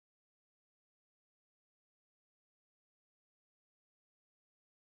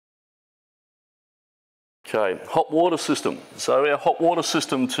Okay, hot water system. So our hot water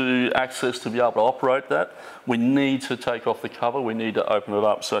system, to access, to be able to operate that, we need to take off the cover, we need to open it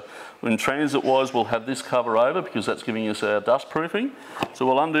up. So in transit wise, we'll have this cover over because that's giving us our dust proofing. So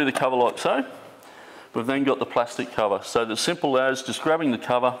we'll undo the cover like so. We've then got the plastic cover. So it's simple as just grabbing the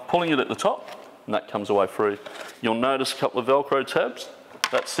cover, pulling it at the top, and that comes away free. You'll notice a couple of Velcro tabs.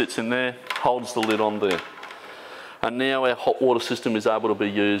 That sits in there, holds the lid on there. And now our hot water system is able to be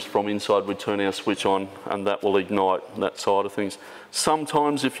used from inside. We turn our switch on and that will ignite, that side of things.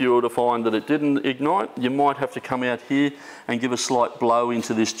 Sometimes if you were to find that it didn't ignite, you might have to come out here and give a slight blow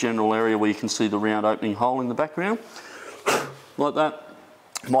into this general area where you can see the round opening hole in the background, like that.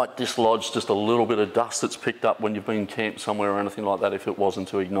 Might dislodge just a little bit of dust that's picked up when you've been camped somewhere or anything like that if it wasn't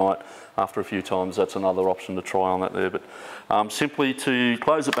to ignite after a few times. That's another option to try on that there. But simply to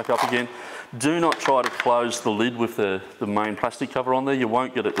close it back up again, do not try to close the lid with the main plastic cover on there. You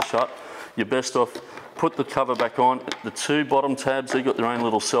won't get it to shut. You're best off, put the cover back on. The two bottom tabs, they've got their own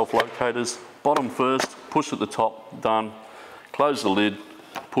little self-locators. Bottom first, push at the top, done. Close the lid,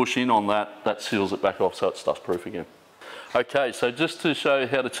 push in on that, that seals it back off so it's dust proof again. Okay, so just to show you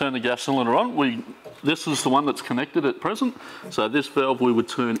how to turn the gas cylinder on, this is the one that's connected at present. So this valve we would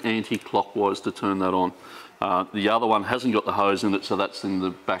turn anti-clockwise to turn that on. The other one hasn't got the hose in it, so that's in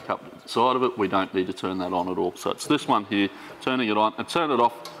the backup side of it. We don't need to turn that on at all. So it's this one here, turning it on, and turn it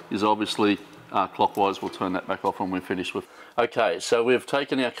off is obviously clockwise. We'll turn that back off when we're finished with. Okay, so we've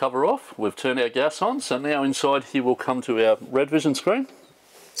taken our cover off, we've turned our gas on, so now inside here we'll come to our red vision screen.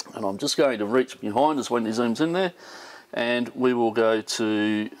 And I'm just going to reach behind as when he zooms in there. And we will go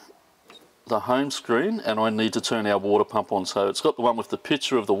to the home screen, and I need to turn our water pump on. So it's got the one with the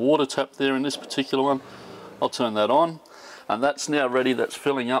picture of the water tap there in this particular one. I'll turn that on, and that's now ready. That's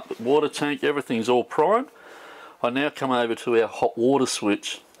filling up the water tank. Everything's all primed. I now come over to our hot water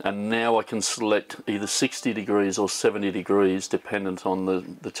switch, and now I can select either 60 degrees or 70 degrees dependent on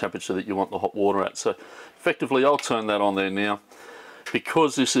the temperature that you want the hot water at. So effectively I'll turn that on there now.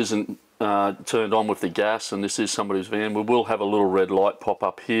 Because this isn't turned on with the gas and this is somebody's van, we will have a little red light pop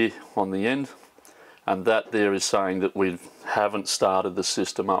up here on the end, and that there is saying that we haven't started the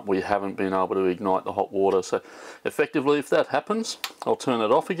system up, we haven't been able to ignite the hot water. So effectively if that happens, I'll turn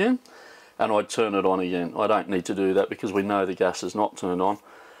it off again and I'd turn it on again. I don't need to do that because we know the gas is not turned on.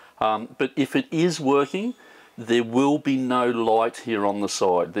 But if it is working, there will be no light here on the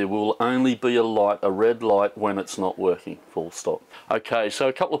side. There will only be a light, a red light, when it's not working, full stop. Okay, so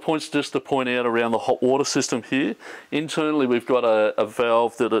a couple of points just to point out around the hot water system here. Internally we've got a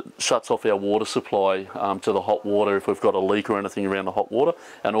valve that it shuts off our water supply to the hot water if we've got a leak or anything around the hot water,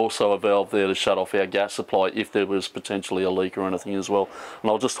 and also a valve there to shut off our gas supply if there was potentially a leak or anything as well.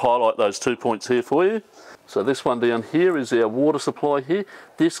 And I'll just highlight those 2 points here for you. So this one down here is our water supply here.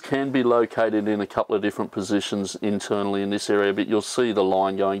 This can be located in a couple of different positions internally in this area, but you'll see the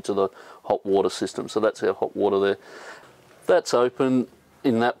line going to the hot water system. So that's our hot water there. That's open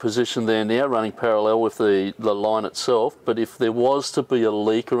in that position there now, running parallel with the line itself. But if there was to be a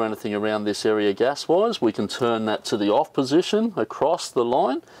leak or anything around this area gas-wise, we can turn that to the off position across the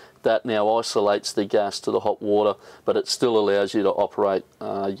line. That now isolates the gas to the hot water, but it still allows you to operate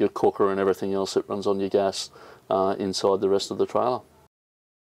your cooker and everything else that runs on your gas inside the rest of the trailer.